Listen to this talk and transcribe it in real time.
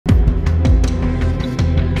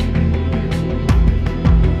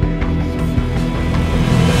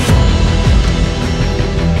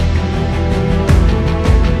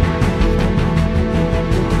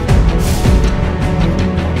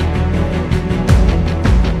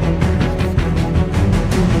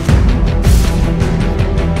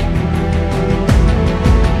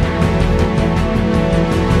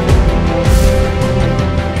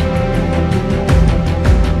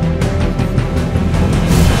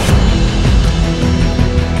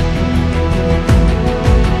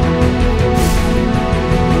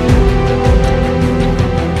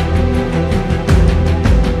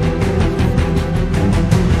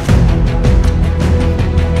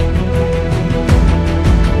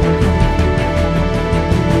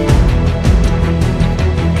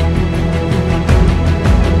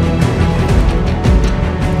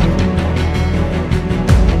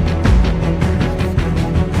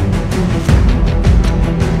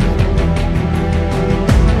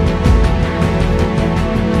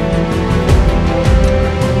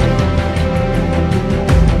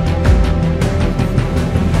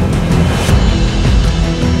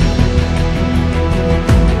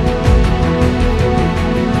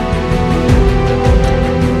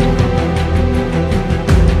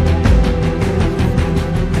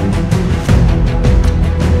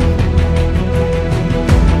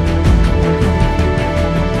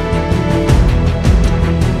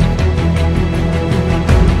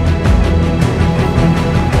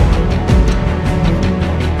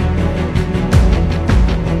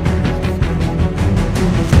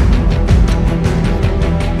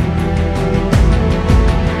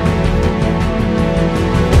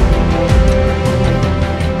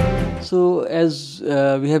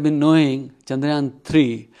As we have been knowing,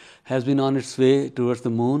 Chandrayaan-3 has been on its way towards the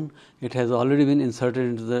moon. It has already been inserted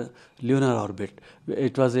into the lunar orbit.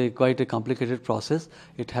 It was quite a complicated process.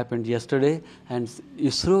 It happened yesterday, and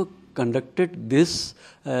ISRO conducted this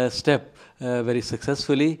step very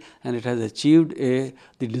successfully, and it has achieved the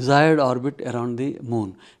desired orbit around the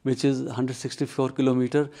moon, which is 164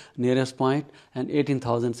 kilometer nearest point and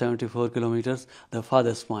 18,074 kilometers the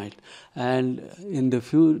farthest point. And in the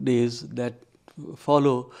few days that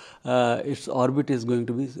follow, its orbit is going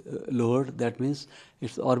to be lowered. That means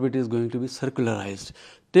its orbit is going to be circularized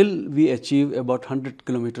till we achieve about 100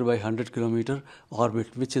 kilometer by 100 kilometer orbit,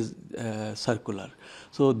 which is circular.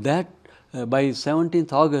 So that by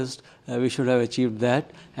 17th August we should have achieved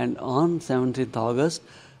that, and on 17th August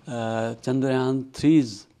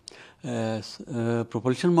Chandrayaan-3's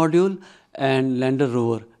propulsion module and lander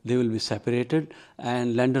rover, they will be separated,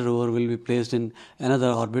 and lander rover will be placed in another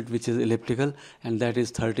orbit which is elliptical, and that is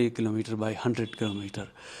 30 kilometer by 100 kilometer.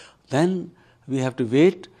 Then we have to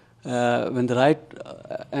wait when the right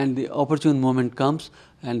and the opportune moment comes,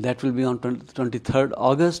 and that will be on 23rd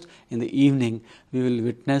August in the evening. We will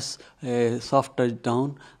witness a soft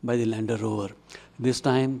touchdown by the lander rover. This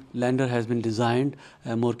time lander has been designed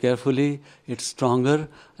more carefully. It's stronger,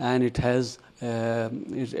 and it has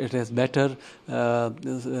better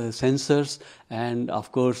sensors, and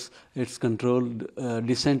of course its controlled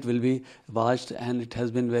descent will be watched, and it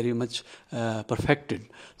has been very much perfected.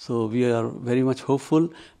 So we are very much hopeful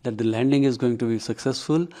that the landing is going to be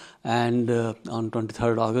successful, and on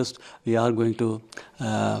 23rd August we are going to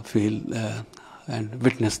feel and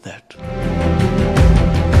witness that.